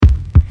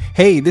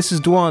Hey, this is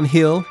Dwan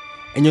Hill,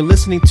 and you're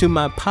listening to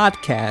my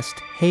podcast,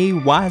 Hey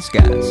Wise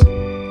Guys,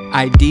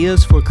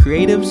 ideas for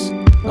creatives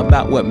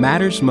about what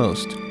matters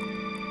most.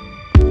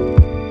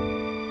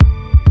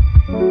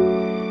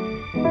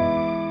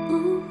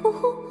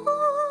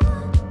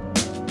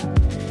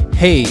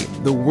 Hey,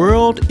 the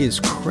world is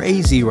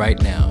crazy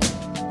right now.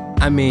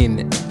 I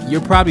mean,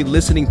 you're probably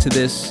listening to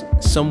this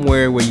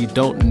somewhere where you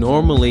don't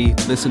normally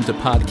listen to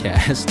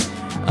podcasts.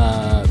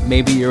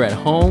 Maybe you're at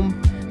home,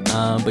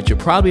 but you're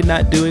probably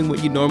not doing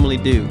what you normally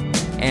do.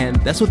 And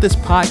that's what this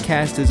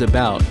podcast is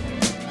about.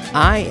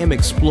 I am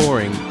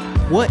exploring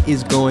what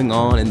is going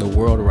on in the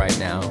world right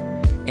now.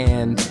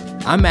 And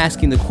I'm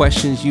asking the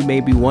questions you may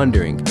be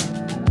wondering.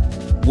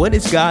 What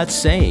is God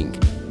saying?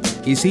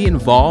 Is he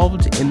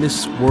involved in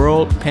this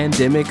world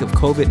pandemic of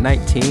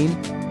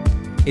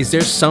COVID-19? Is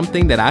there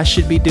something that I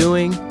should be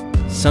doing?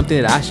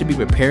 Something that I should be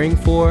preparing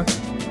for?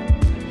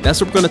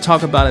 That's what we're going to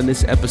talk about in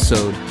this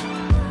episode.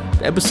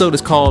 The episode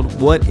is called,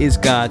 What is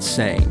God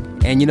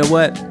Saying? And you know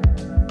what?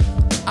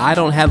 I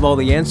don't have all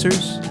the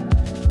answers,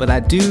 but I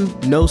do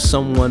know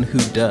someone who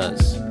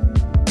does.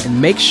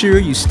 And make sure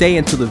you stay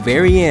until the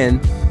very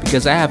end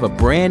because I have a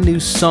brand new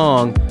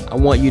song I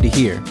want you to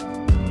hear.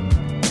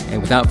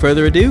 And without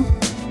further ado,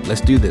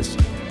 let's do this.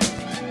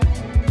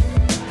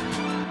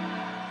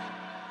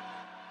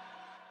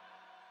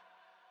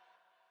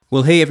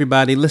 Well, hey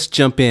everybody, let's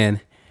jump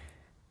in.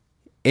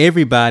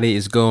 Everybody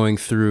is going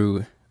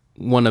through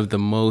one of the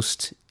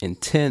most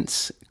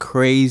intense,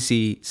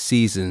 crazy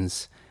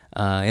seasons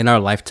in our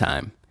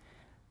lifetime.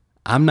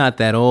 I'm not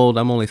that old.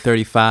 I'm only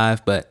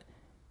 35, but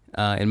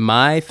in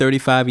my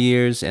 35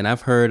 years, and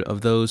I've heard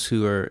of those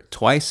who are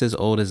twice as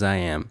old as I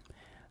am,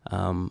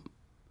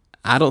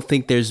 I don't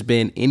think there's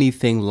been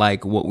anything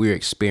like what we're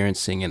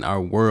experiencing in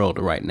our world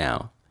right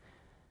now.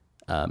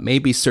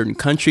 Maybe certain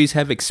countries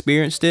have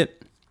experienced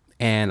it,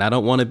 and I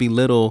don't want to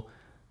belittle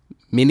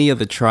many of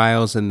the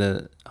trials and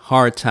the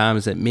hard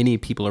times that many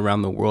people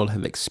around the world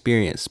have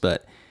experienced.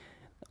 But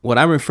what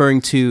I'm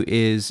referring to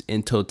is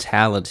in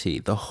totality,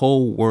 the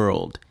whole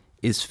world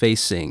is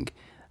facing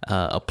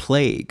a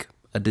plague,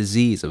 a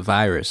disease, a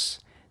virus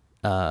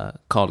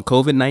called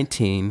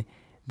COVID-19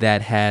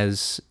 that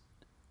has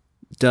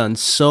done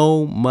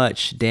so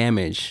much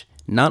damage,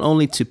 not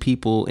only to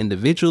people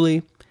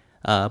individually,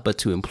 but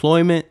to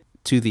employment,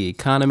 to the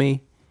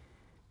economy,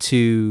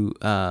 to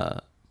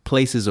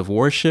places of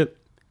worship.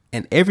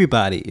 And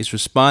everybody is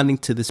responding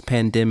to this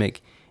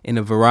pandemic in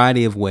a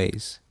variety of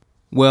ways.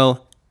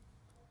 Well,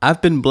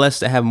 I've been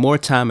blessed to have more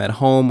time at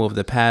home over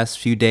the past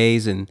few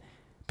days and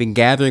been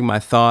gathering my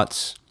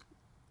thoughts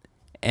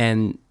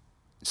and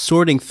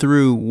sorting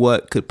through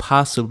what could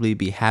possibly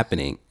be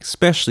happening,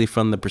 especially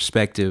from the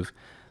perspective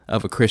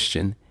of a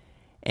Christian.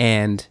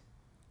 And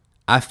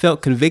I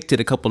felt convicted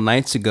a couple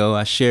nights ago.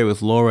 I shared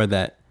with Laura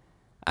that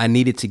I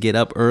needed to get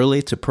up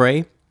early to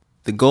pray.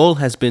 The goal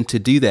has been to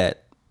do that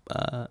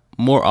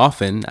more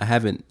often. I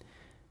haven't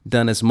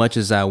done as much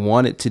as I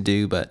wanted to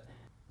do, but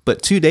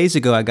 2 days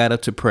ago I got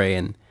up to pray,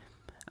 and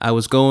I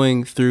was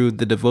going through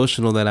the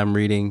devotional that I'm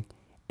reading,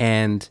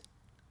 and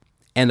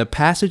a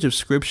passage of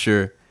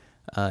scripture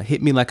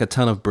hit me like a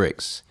ton of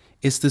bricks.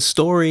 It's the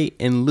story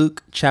in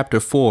Luke chapter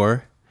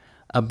 4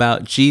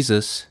 about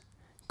Jesus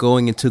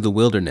going into the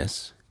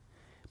wilderness.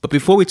 But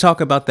before we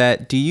talk about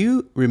that, do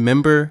you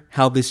remember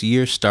how this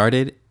year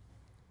started?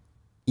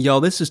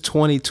 Y'all, this is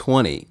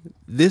 2020.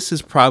 This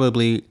is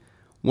probably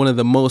one of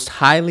the most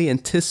highly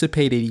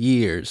anticipated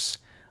years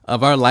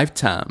of our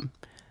lifetime.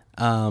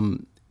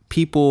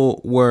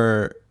 People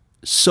were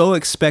so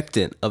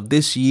expectant of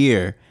this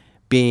year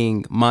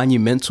being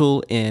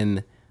monumental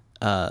in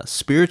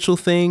spiritual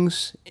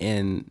things,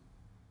 in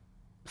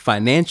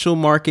financial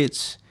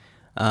markets,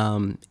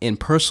 in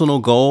personal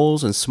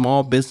goals and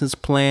small business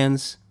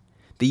plans.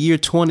 The year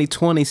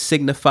 2020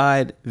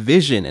 signified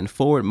vision and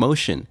forward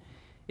motion.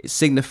 It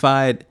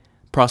signified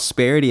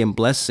prosperity and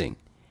blessing.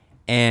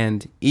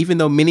 And even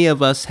though many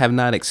of us have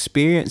not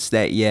experienced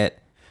that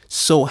yet,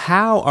 so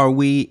how are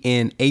we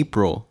in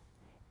April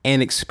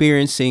and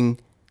experiencing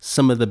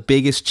some of the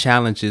biggest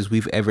challenges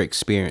we've ever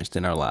experienced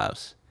in our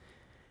lives?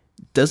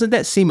 Doesn't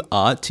that seem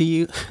odd to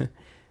you?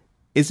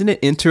 Isn't it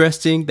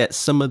interesting that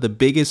some of the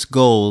biggest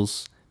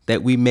goals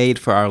that we made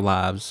for our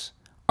lives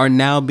are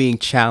now being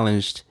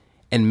challenged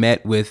and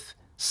met with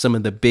some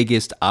of the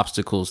biggest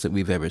obstacles that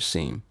we've ever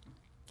seen?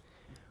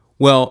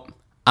 Well,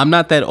 I'm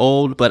not that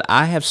old, but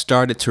I have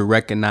started to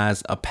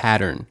recognize a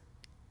pattern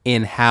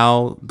in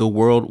how the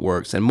world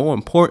works, and more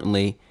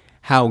importantly,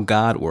 how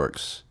God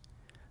works.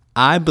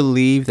 I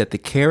believe that the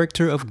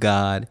character of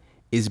God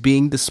is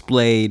being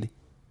displayed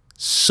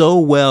so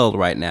well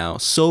right now,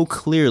 so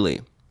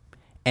clearly.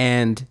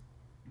 And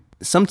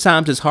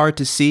sometimes it's hard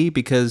to see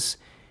because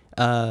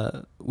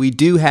we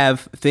do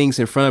have things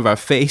in front of our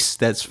face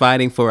that's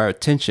fighting for our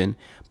attention.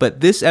 But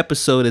this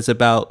episode is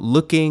about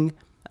looking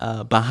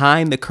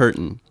behind the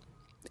curtain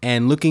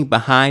and looking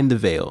behind the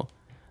veil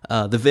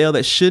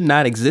that should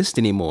not exist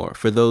anymore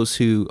for those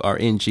who are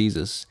in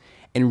Jesus.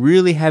 and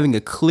really having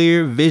a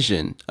clear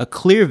vision,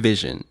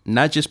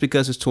 not just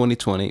because it's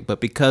 2020, but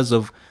because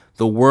of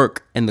the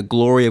work and the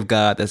glory of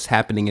God that's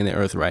happening in the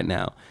earth right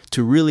now,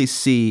 to really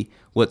see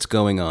what's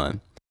going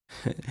on.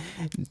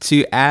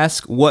 To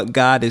ask what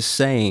God is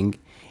saying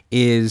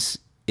is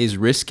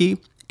risky,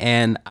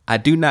 and I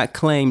do not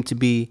claim to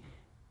be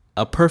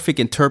a perfect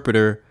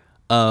interpreter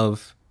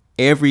of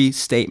every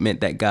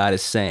statement that God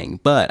is saying,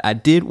 but I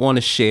did want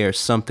to share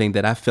something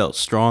that I felt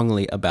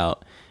strongly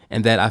about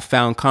and that I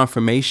found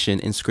confirmation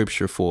in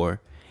scripture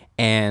for.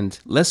 And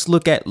let's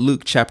look at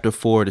Luke chapter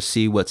 4 to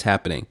see what's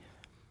happening.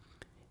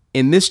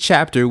 In this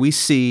chapter, we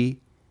see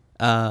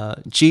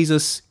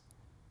Jesus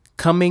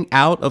coming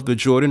out of the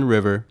Jordan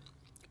River,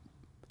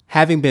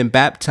 having been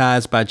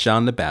baptized by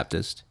John the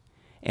Baptist.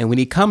 And when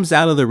he comes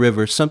out of the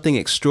river, something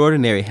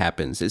extraordinary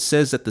happens. It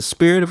says that the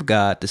Spirit of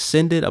God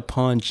descended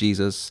upon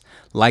Jesus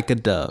like a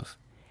dove.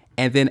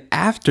 And then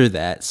after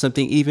that,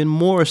 something even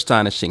more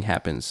astonishing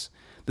happens.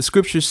 The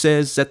scripture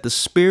says that the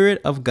Spirit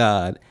of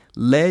God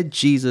led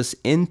Jesus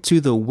into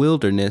the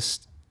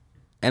wilderness.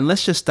 And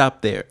let's just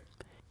stop there.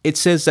 It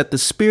says that the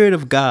Spirit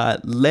of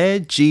God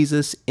led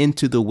Jesus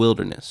into the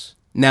wilderness.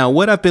 Now,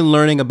 what I've been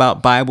learning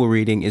about Bible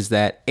reading is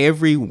that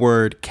every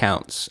word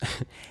counts.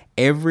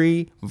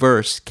 Every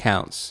verse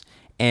counts.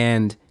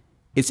 And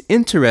it's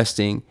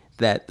interesting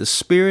that the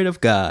Spirit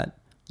of God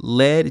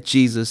led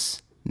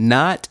Jesus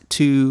not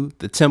to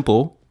the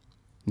temple,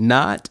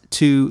 not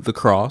to the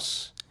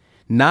cross,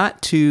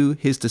 not to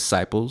his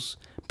disciples,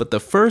 but the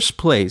first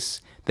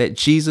place that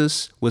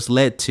Jesus was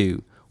led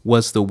to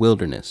was the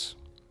wilderness.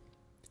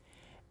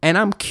 And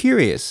I'm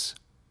curious,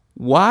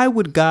 why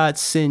would God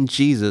send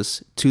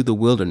Jesus to the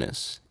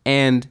wilderness?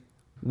 And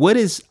what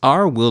is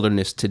our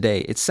wilderness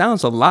today? It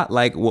sounds a lot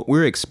like what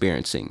we're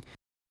experiencing.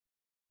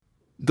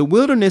 The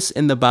wilderness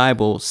in the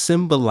Bible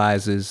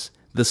symbolizes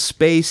the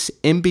space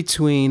in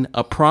between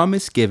a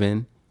promise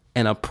given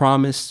and a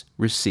promise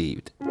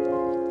received.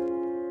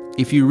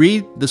 If you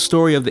read the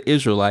story of the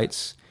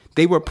Israelites,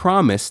 they were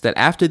promised that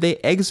after they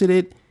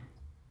exited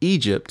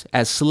Egypt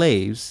as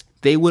slaves,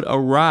 they would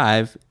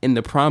arrive in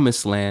the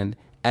promised land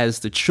as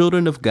the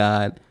children of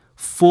God,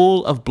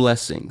 full of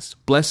blessings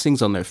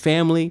on their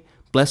family,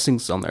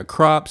 blessings on their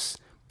crops,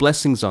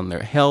 blessings on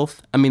their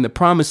health. I mean, the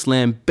promised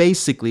land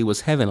basically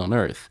was heaven on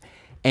earth.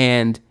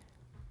 And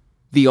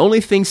the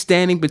only thing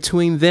standing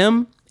between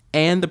them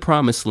and the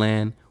promised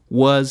land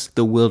was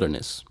the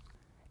wilderness.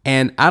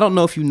 And I don't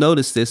know if you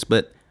noticed this,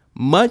 but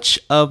much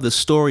of the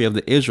story of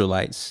the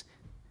Israelites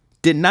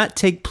did not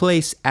take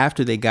place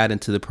after they got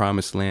into the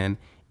promised land.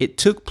 It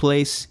took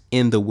place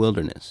in the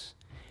wilderness.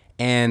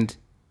 And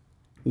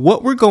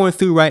what we're going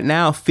through right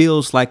now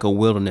feels like a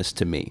wilderness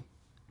to me.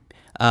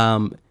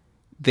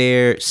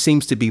 There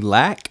seems to be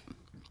lack.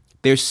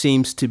 There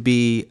seems to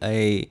be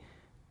a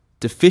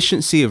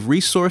deficiency of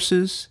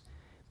resources.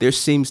 There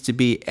seems to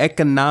be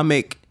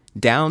economic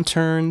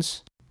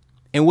downturns.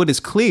 And what is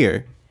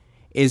clear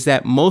is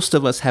that most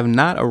of us have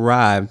not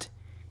arrived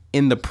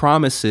in the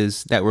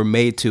promises that were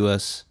made to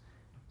us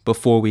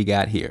before we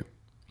got here.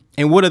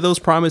 And what are those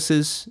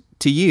promises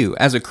to you?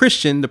 As a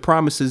Christian, the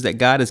promises that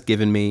God has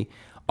given me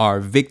are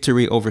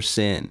victory over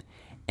sin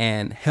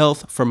and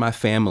health for my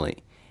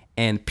family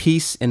and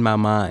peace in my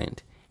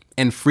mind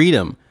and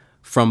freedom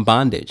from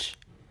bondage.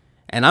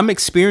 And I'm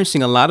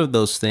experiencing a lot of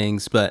those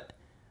things, but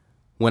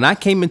when I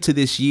came into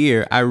this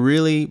year, I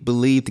really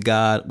believed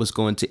God was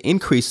going to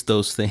increase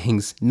those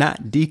things,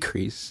 not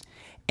decrease.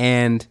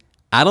 And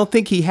I don't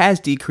think he has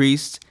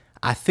decreased.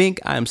 I think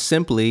I'm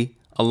simply,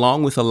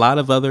 along with a lot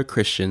of other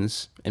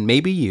Christians, and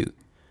maybe you,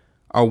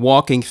 are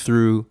walking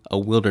through a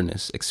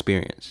wilderness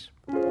experience.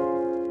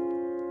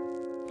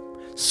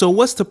 So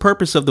what's the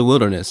purpose of the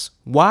wilderness?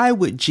 Why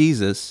would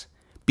Jesus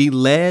be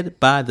led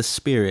by the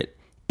Spirit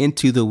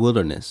into the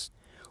wilderness?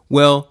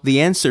 Well, the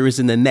answer is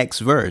in the next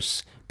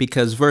verse,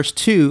 because verse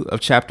 2 of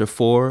chapter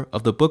 4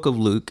 of the book of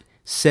Luke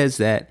says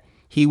that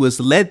he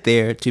was led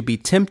there to be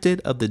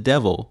tempted of the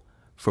devil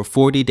for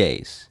 40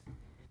 days.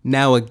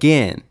 Now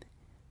again,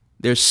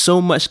 there's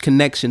so much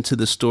connection to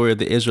the story of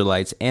the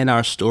Israelites and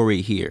our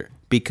story here,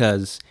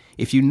 because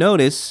if you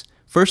notice,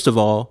 first of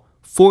all,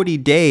 40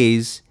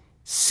 days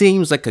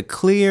seems like a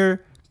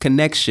clear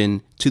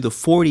connection to the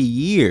 40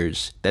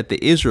 years that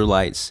the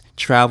Israelites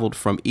traveled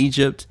from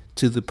Egypt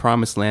to the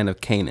promised land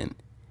of Canaan.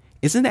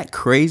 Isn't that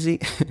crazy?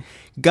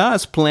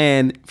 God's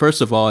plan,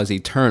 first of all, is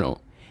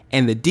eternal.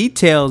 And the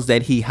details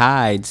that he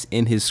hides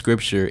in his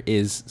scripture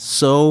is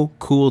so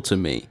cool to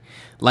me.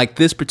 Like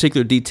this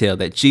particular detail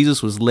that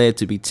Jesus was led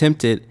to be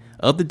tempted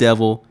of the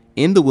devil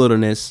in the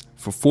wilderness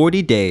for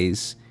 40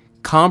 days,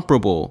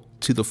 comparable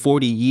to the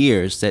 40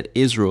 years that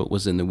Israel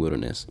was in the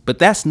wilderness. But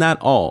that's not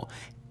all.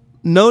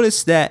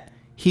 Notice that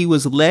he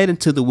was led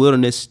into the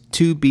wilderness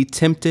to be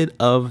tempted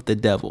of the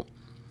devil.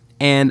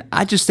 And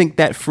I just think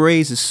that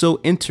phrase is so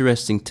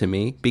interesting to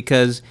me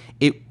because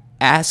it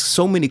asks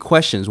so many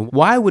questions.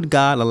 Why would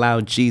God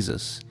allow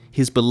Jesus,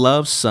 his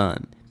beloved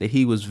son, that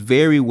he was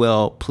very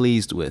well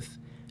pleased with,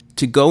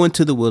 to go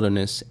into the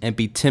wilderness and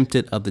be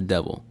tempted of the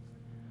devil?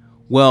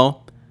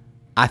 Well,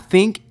 I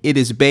think it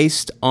is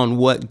based on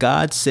what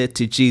God said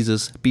to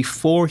Jesus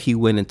before he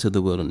went into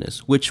the wilderness,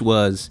 which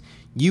was,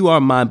 "You are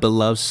my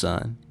beloved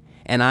son,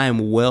 and I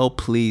am well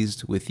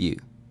pleased with you."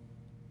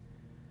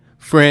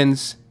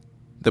 Friends,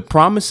 the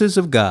promises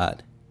of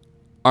God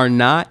are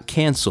not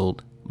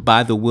canceled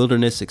by the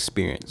wilderness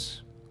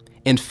experience.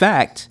 In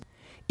fact,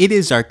 it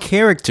is our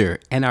character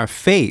and our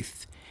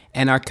faith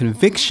and our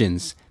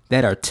convictions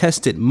that are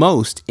tested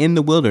most in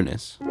the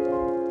wilderness.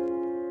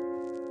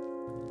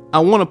 I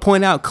want to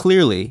point out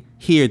clearly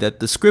here that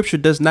the scripture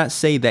does not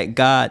say that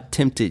God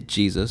tempted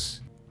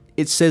Jesus.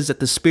 It says that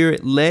the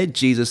Spirit led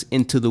Jesus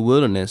into the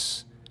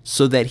wilderness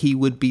so that he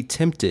would be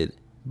tempted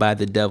by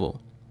the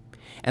devil.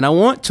 And I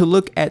want to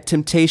look at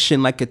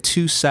temptation like a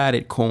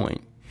two-sided coin.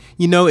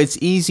 You know, it's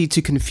easy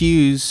to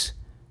confuse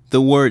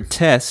the word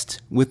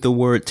test with the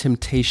word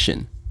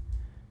temptation.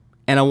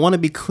 And I want to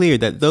be clear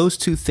that those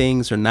two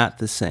things are not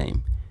the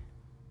same.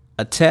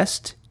 A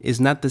test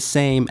is not the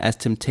same as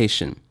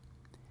temptation.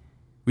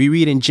 We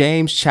read in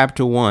James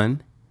chapter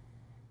 1,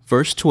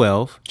 verse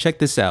 12, check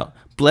this out.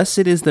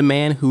 "Blessed is the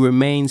man who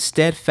remains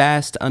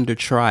steadfast under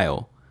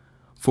trial,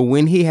 for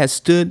when he has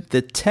stood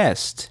the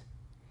test,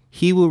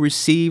 he will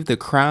receive the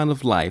crown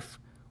of life,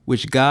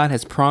 which God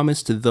has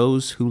promised to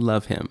those who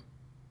love him."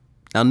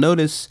 Now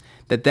notice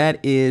that that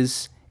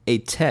is a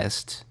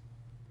test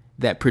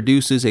that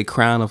produces a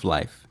crown of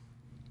life.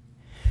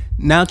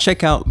 Now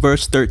check out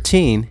verse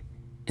 13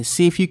 and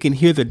see if you can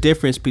hear the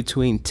difference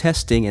between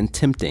testing and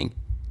tempting.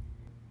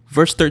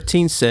 Verse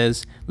 13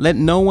 says, "Let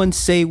no one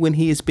say when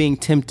he is being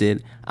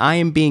tempted, 'I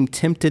am being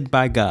tempted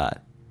by God.'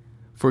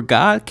 For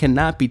God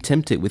cannot be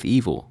tempted with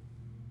evil,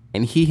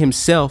 and he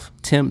himself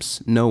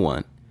tempts no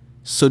one."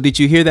 So did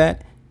you hear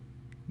that?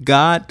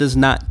 God does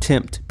not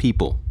tempt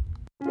people.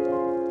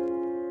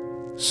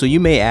 So you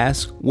may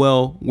ask,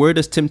 well, where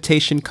does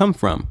temptation come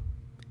from?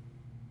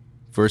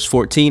 Verse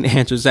 14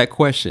 answers that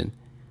question.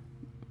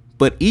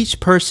 "But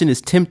each person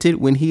is tempted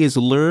when he is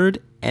lured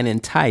and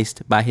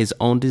enticed by his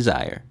own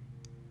desire."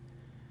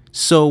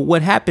 So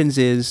what happens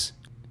is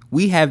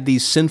we have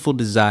these sinful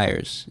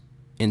desires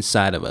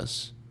inside of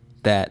us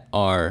that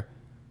are,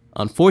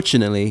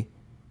 unfortunately,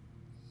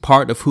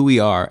 part of who we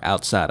are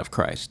outside of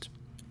Christ.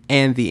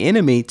 And the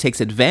enemy takes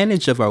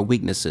advantage of our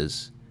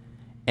weaknesses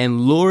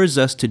and lures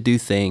us to do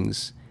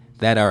things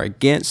that are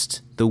against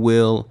the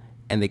will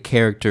and the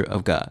character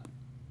of God.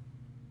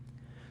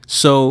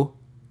 So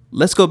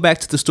let's go back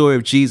to the story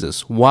of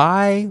Jesus.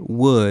 Why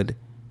would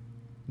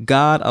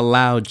God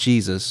allow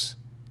Jesus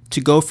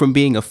to go from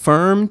being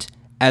affirmed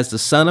as the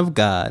Son of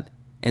God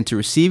and to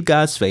receive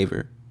God's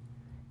favor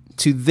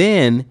to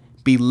then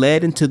be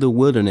led into the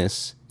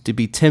wilderness to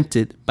be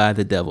tempted by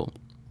the devil?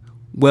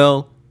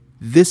 Well,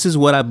 this is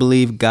what I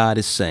believe God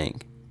is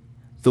saying.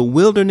 The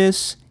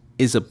wilderness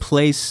is a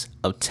place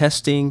of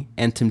testing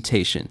and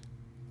temptation.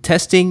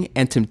 Testing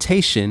and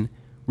temptation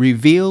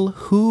reveal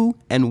who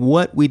and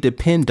what we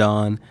depend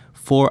on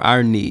for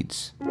our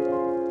needs.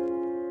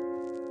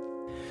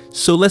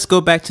 So let's go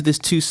back to this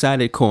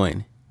two-sided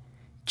coin.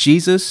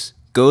 Jesus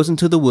goes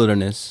into the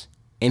wilderness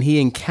and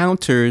he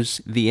encounters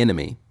the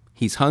enemy.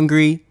 He's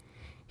hungry.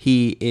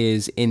 He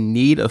is in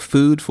need of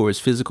food for his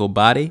physical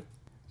body.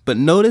 But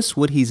notice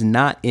what he's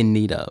not in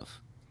need of.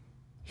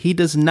 He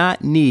does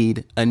not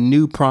need a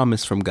new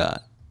promise from God.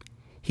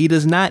 He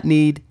does not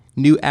need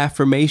new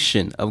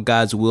affirmation of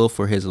God's will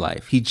for his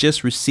life. He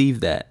just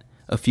received that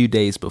a few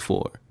days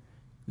before.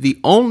 The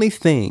only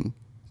thing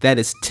that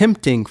is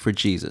tempting for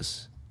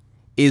Jesus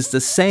is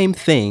the same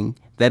thing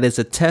that is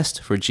a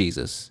test for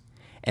Jesus.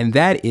 And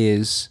that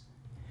is,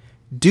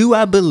 do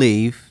I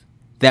believe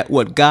that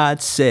what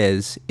God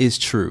says is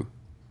true?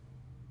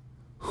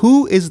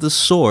 Who is the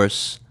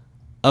source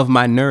of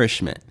my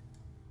nourishment?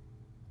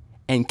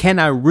 And can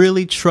I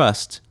really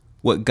trust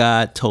what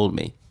God told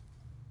me?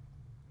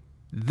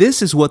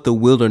 This is what the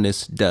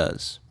wilderness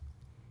does.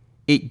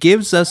 It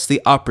gives us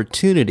the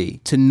opportunity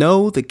to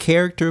know the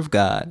character of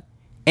God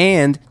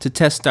and to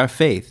test our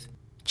faith.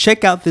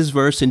 Check out this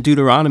verse in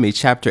Deuteronomy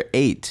chapter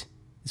 8.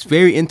 It's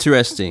very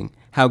interesting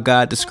how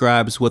God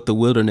describes what the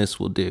wilderness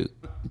will do.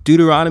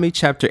 Deuteronomy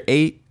chapter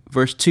 8,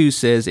 verse 2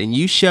 says, "And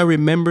you shall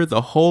remember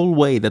the whole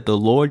way that the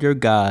Lord your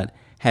God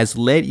has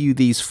led you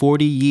these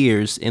 40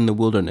 years in the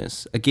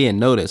wilderness." Again,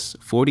 notice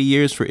 40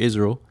 years for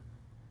Israel,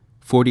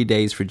 40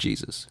 days for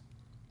Jesus.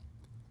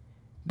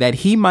 "That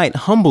he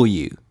might humble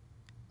you,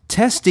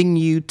 testing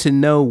you to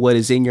know what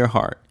is in your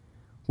heart,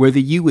 whether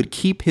you would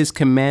keep his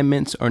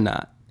commandments or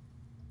not."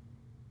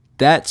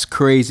 That's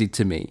crazy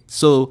to me.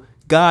 So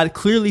God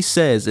clearly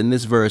says in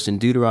this verse in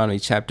Deuteronomy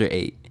chapter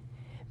 8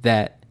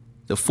 that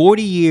the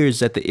 40 years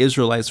that the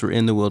Israelites were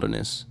in the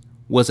wilderness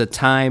was a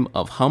time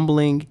of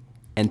humbling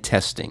and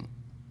testing.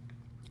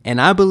 And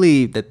I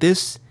believe that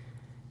this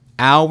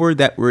hour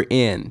that we're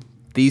in,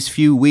 these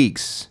few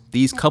weeks,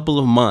 these couple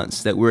of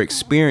months that we're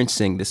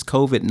experiencing this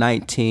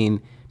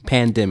COVID-19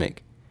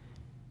 pandemic,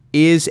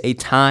 is a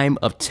time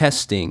of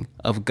testing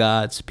of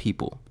God's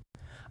people.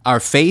 Our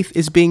faith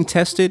is being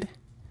tested.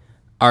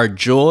 Our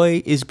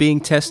joy is being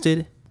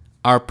tested.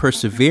 Our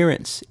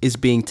perseverance is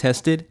being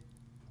tested.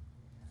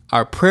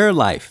 Our prayer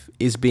life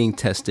is being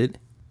tested.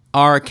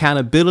 Our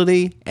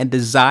accountability and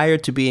desire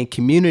to be in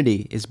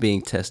community is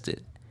being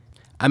tested.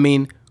 I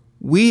mean,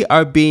 we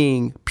are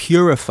being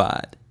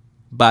purified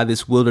by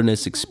this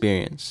wilderness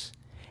experience.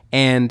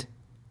 And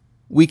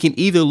we can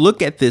either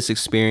look at this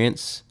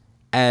experience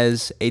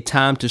as a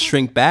time to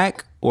shrink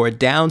back or a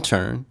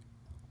downturn,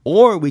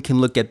 or we can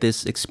look at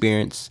this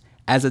experience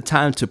as a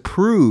time to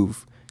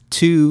prove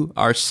to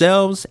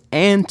ourselves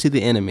and to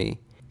the enemy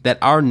that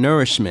our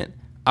nourishment,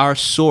 our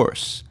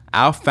source,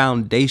 our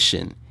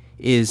foundation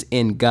is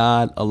in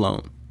God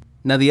alone.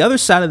 Now, the other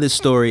side of this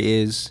story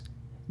is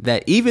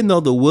that even though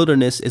the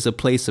wilderness is a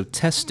place of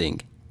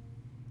testing,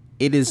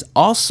 it is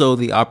also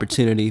the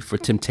opportunity for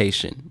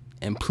temptation.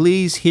 And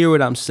please hear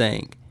what I'm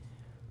saying.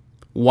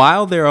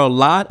 While there are a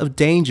lot of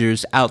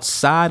dangers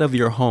outside of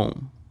your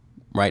home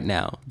right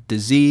now,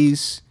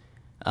 disease,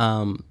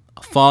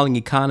 falling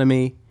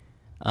economy,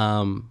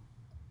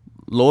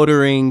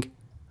 loitering,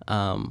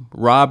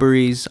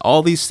 robberies,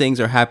 all these things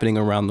are happening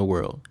around the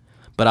world.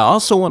 But I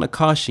also want to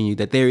caution you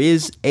that there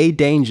is a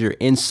danger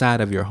inside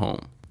of your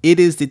home. It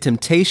is the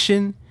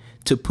temptation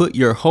to put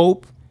your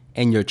hope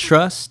and your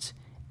trust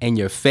and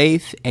your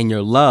faith and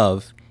your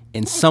love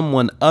in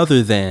someone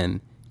other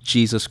than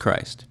Jesus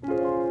Christ.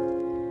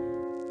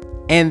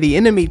 And the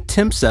enemy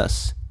tempts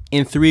us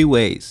in three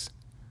ways.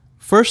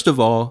 First of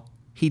all,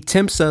 he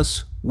tempts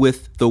us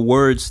with the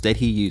words that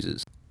he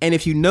uses. And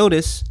if you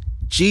notice,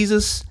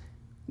 Jesus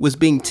was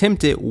being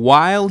tempted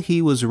while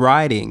he was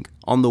riding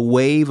on the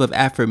wave of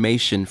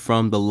affirmation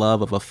from the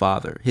love of a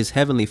father, his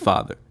heavenly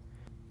Father.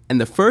 And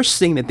the first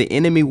thing that the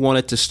enemy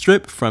wanted to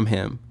strip from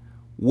him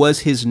was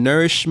his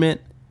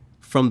nourishment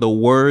from the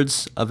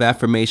words of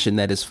affirmation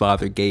that his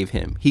father gave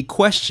him.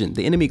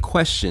 The enemy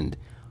questioned,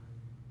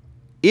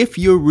 if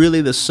you're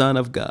really the Son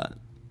of God.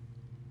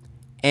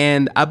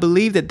 And I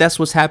believe that that's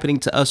what's happening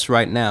to us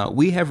right now.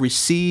 We have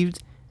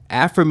received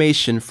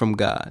affirmation from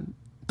God.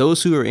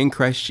 Those who are in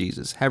Christ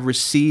Jesus have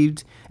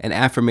received an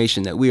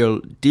affirmation that we are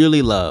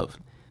dearly loved,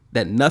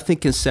 that nothing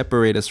can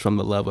separate us from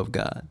the love of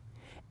God.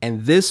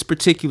 And this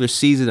particular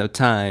season of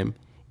time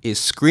is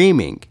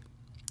screaming,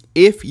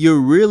 if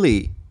you're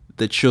really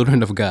the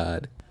children of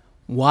God,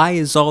 why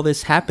is all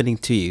this happening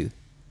to you?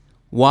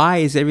 Why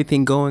is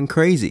everything going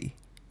crazy?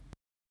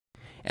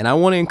 And I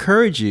want to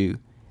encourage you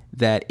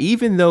that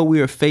even though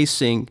we are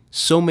facing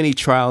so many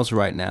trials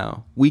right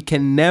now, we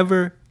can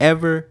never,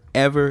 ever,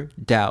 ever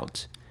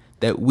doubt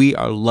that we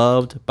are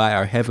loved by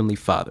our Heavenly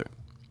Father.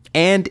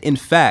 And in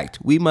fact,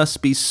 we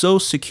must be so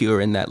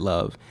secure in that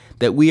love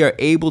that we are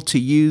able to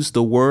use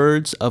the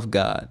words of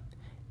God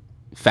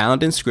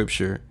found in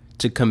Scripture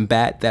to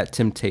combat that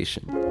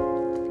temptation.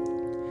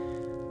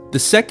 The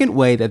second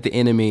way that the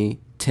enemy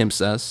tempts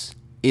us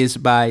is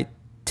by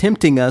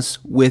tempting us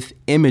with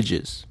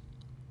images.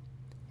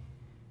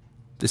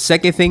 The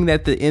second thing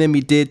that the enemy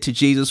did to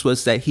Jesus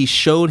was that he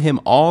showed him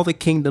all the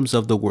kingdoms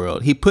of the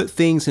world. He put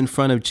things in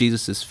front of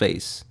Jesus'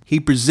 face. He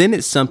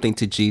presented something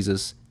to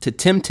Jesus to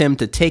tempt him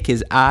to take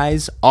his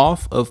eyes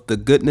off of the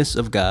goodness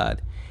of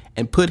God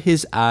and put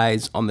his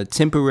eyes on the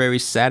temporary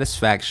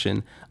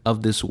satisfaction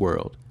of this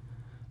world.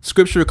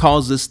 Scripture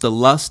calls this the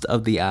lust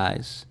of the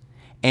eyes.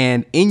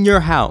 And in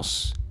your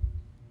house,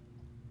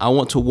 I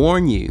want to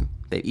warn you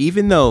that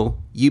even though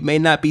you may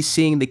not be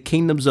seeing the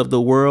kingdoms of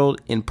the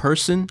world in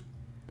person,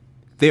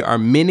 there are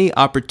many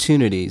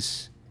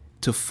opportunities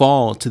to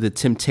fall to the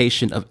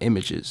temptation of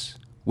images,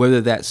 whether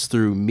that's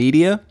through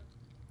media,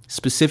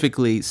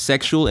 specifically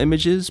sexual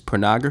images,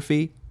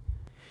 pornography.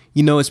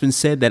 You know, it's been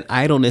said that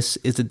idleness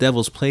is the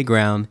devil's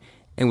playground,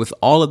 and with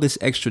all of this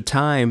extra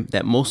time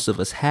that most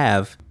of us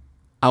have,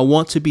 I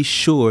want to be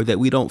sure that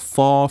we don't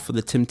fall for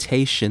the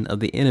temptation of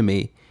the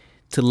enemy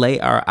to lay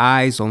our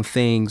eyes on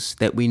things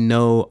that we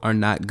know are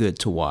not good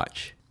to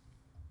watch.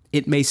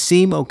 It may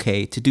seem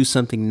okay to do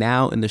something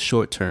now in the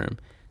short term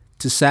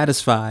to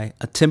satisfy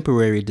a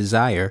temporary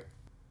desire,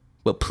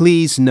 but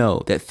please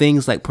know that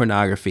things like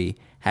pornography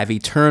have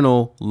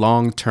eternal,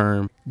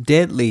 long-term,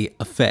 deadly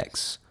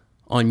effects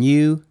on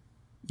you,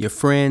 your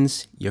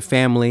friends, your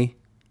family,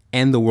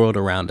 and the world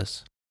around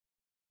us.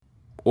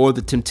 Or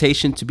the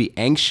temptation to be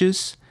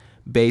anxious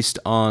based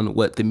on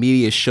what the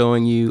media is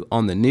showing you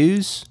on the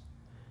news.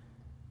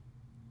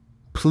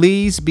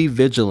 Please be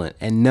vigilant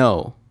and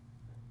know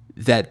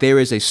that there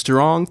is a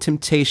strong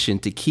temptation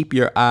to keep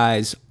your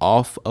eyes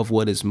off of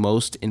what is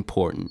most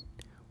important,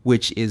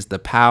 which is the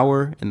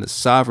power and the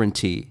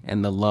sovereignty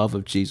and the love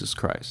of Jesus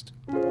Christ.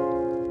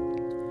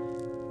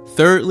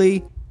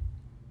 Thirdly,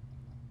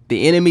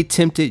 the enemy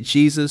tempted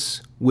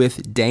Jesus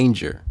with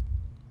danger.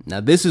 Now,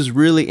 this is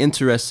really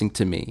interesting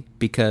to me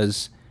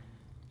because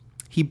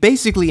he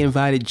basically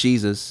invited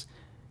Jesus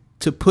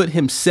to put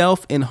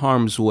himself in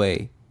harm's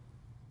way,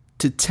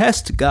 to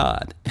test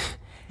God.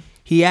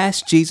 He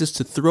asked Jesus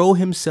to throw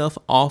himself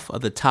off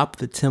of the top of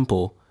the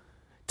temple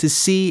to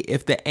see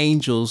if the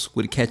angels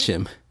would catch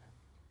him.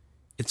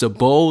 It's a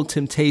bold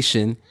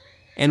temptation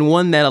and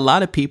one that a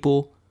lot of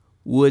people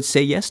would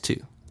say yes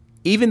to.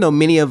 Even though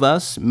many of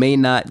us may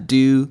not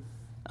do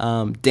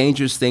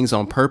dangerous things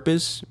on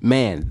purpose,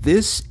 man,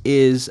 this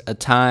is a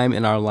time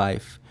in our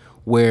life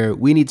where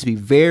we need to be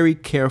very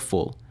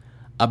careful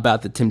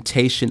about the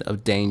temptation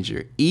of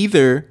danger,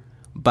 either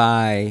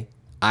by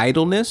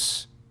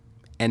idleness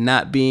and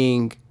not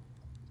being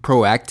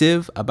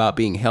proactive about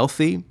being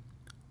healthy,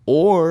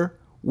 or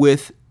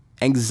with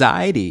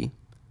anxiety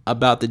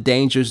about the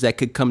dangers that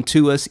could come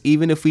to us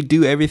even if we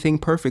do everything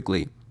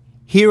perfectly.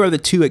 Here are the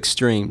two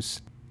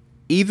extremes.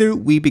 Either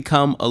we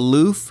become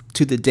aloof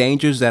to the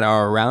dangers that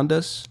are around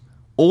us,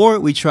 or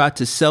we try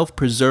to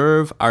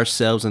self-preserve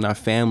ourselves and our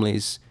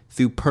families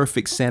through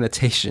perfect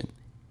sanitation.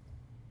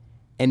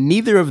 And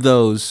neither of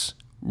those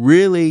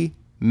really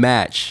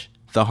match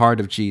the heart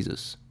of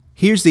Jesus.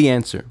 Here's the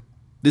answer.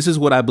 This is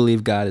what I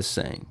believe God is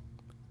saying.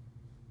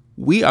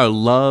 We are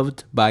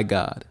loved by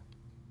God.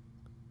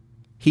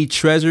 He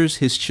treasures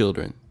his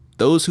children.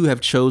 Those who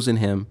have chosen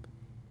him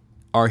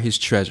are his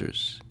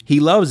treasures. He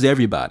loves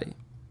everybody.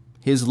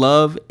 His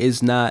love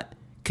is not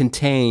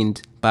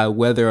contained by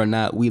whether or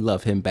not we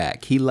love him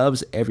back. He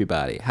loves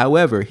everybody.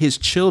 However, his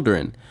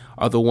children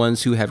are the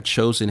ones who have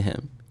chosen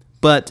him.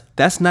 But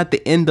that's not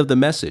the end of the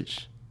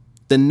message.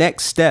 The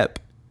next step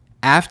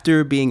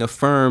after being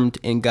affirmed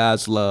in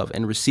God's love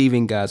and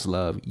receiving God's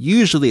love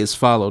usually is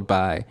followed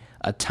by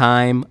a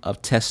time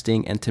of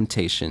testing and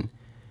temptation,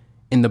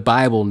 in the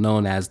Bible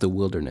known as the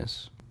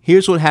wilderness.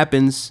 Here's what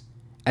happens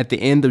at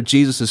the end of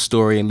Jesus'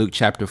 story in Luke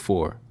chapter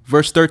 4.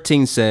 Verse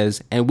 13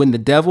 says, "And when the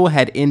devil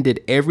had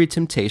ended every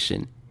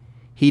temptation,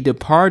 he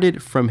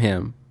departed from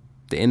him,"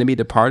 the enemy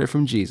departed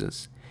from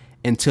Jesus,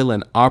 "until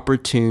an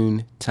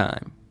opportune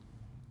time."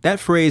 That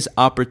phrase,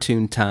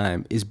 opportune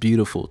time, is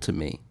beautiful to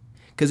me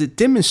because it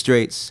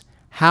demonstrates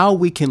how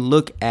we can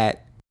look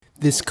at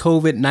this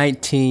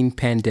COVID-19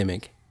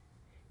 pandemic.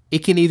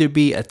 It can either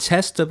be a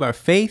test of our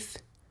faith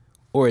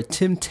or a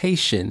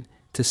temptation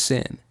to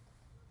sin.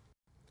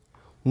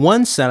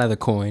 One side of the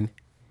coin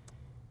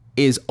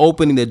is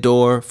opening the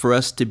door for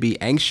us to be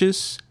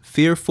anxious,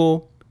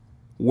 fearful,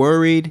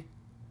 worried,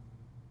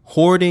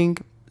 hoarding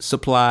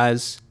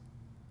supplies,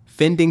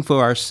 fending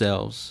for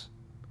ourselves.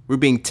 We're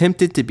being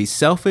tempted to be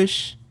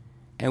selfish,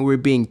 and we're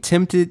being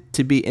tempted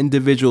to be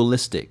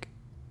individualistic.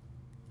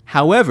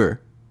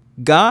 However,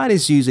 God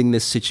is using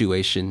this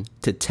situation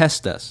to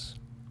test us.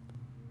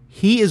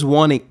 He is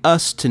wanting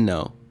us to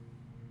know,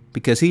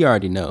 because he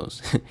already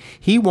knows.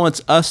 He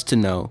wants us to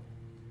know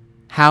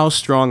how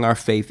strong our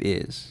faith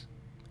is.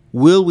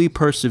 Will we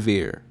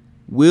persevere?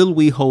 Will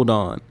we hold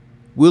on?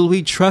 Will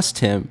we trust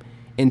him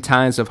in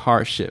times of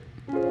hardship?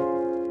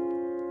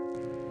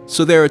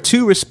 So there are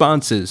two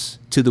responses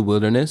to the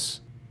wilderness.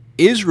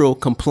 Israel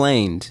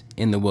complained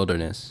in the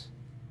wilderness.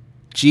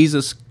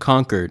 Jesus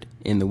conquered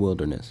in the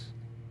wilderness.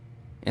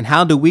 And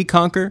how do we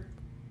conquer?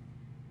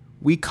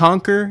 We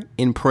conquer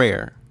in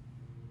prayer.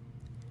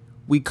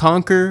 We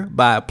conquer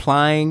by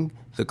applying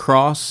the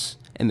cross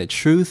and the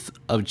truth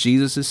of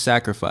Jesus'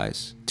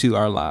 sacrifice to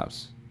our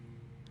lives.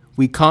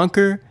 We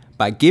conquer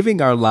by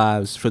giving our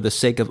lives for the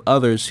sake of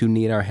others who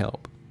need our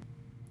help.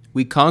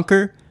 We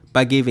conquer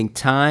by giving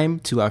time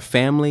to our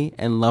family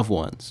and loved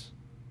ones.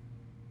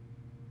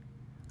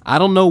 I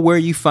don't know where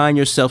you find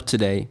yourself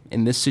today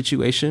in this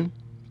situation.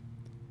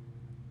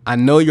 I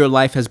know your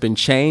life has been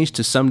changed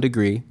to some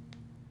degree.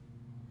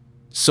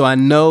 So I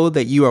know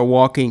that you are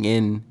walking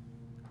in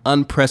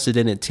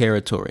unprecedented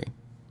territory.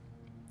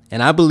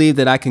 And I believe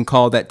that I can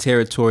call that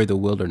territory the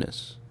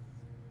wilderness.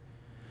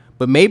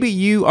 But maybe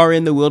you are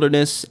in the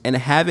wilderness and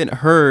haven't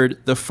heard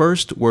the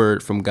first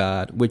word from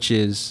God, which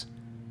is,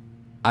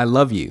 I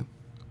love you.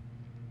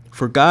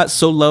 For God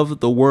so loved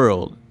the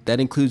world, that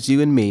includes you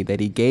and me, that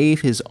he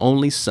gave his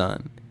only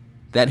son,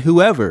 that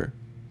whoever,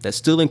 that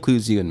still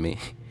includes you and me,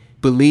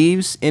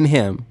 believes in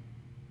him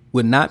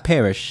would not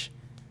perish,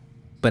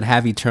 but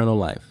have eternal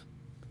life.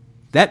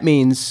 That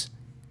means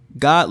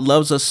God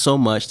loves us so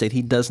much that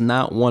he does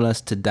not want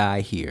us to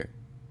die here.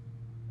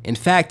 In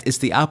fact, it's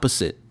the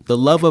opposite. The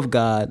love of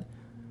God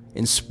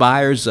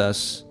inspires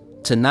us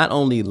to not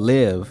only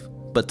live,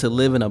 but to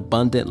live an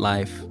abundant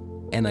life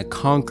and a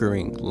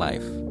conquering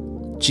life.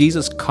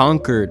 Jesus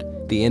conquered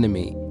the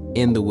enemy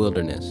in the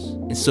wilderness.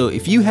 And so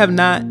if you have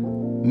not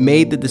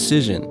made the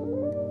decision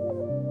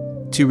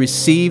to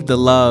receive the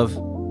love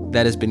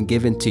that has been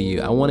given to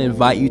you, I want to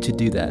invite you to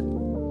do that.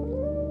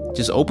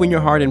 Just open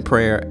your heart in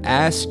prayer.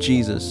 Ask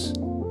Jesus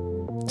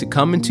to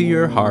come into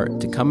your heart,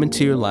 to come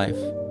into your life,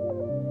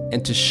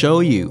 and to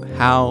show you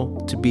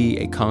how to be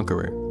a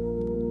conqueror.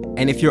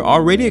 And if you're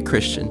already a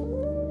Christian,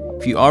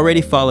 if you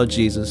already follow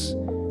Jesus,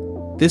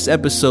 this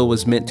episode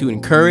was meant to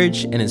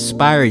encourage and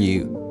inspire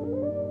you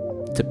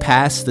to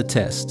pass the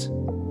test.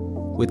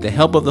 With the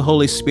help of the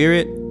Holy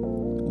Spirit,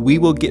 we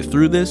will get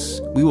through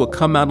this. We will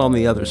come out on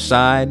the other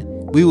side.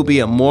 We will be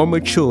a more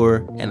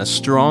mature and a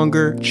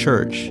stronger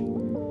church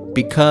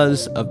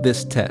because of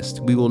this test.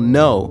 We will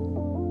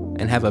know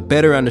and have a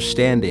better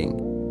understanding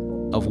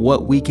of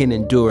what we can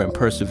endure and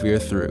persevere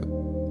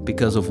through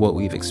because of what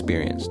we've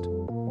experienced.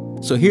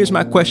 So here's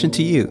my question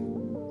to you.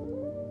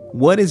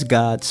 What is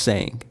God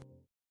saying?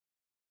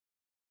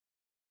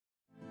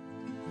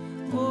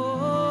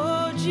 Oh.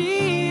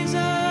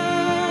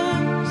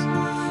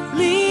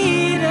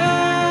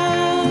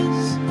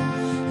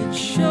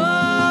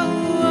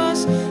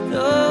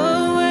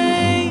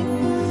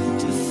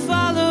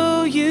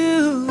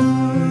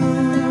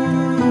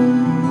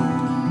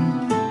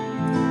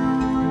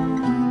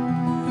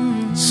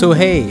 So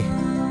hey,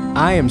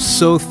 I am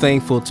so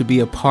thankful to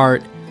be a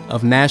part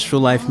of Nashville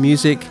Life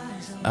Music,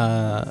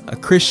 a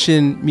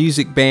Christian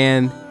music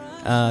band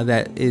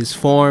that is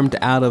formed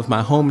out of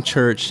my home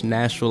church,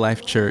 Nashville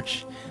Life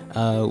Church.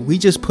 We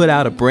just put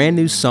out a brand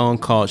new song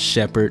called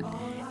Shepherd,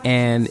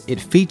 and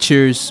it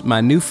features my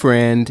new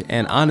friend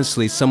and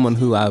honestly someone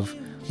who I've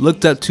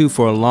looked up to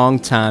for a long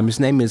time. His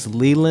name is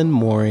Leland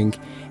Mooring,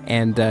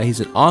 and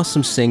he's an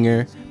awesome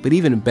singer, but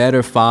even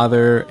better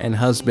father and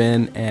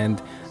husband.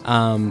 And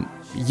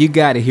you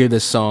got to hear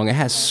this song. It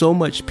has so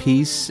much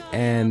peace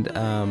and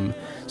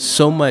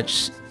so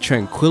much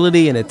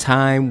tranquility in a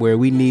time where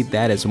we need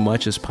that as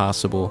much as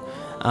possible.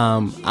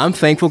 I'm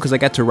thankful because I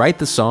got to write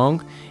the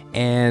song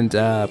and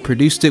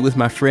produced it with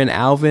my friend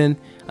Alvin,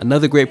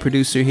 another great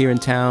producer here in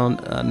town,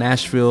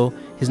 Nashville.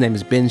 His name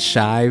is Ben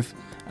Shive.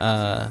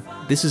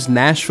 This is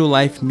Nashville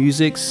Life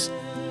Music's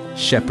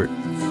Shepherd.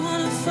 We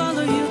want to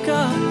follow you,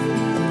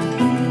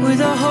 God,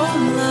 with our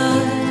whole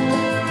life,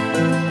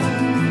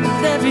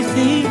 with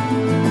everything.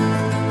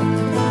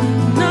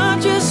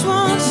 Not just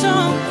one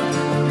song,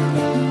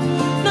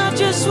 not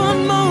just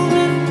one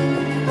moment,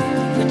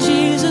 but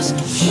Jesus,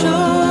 show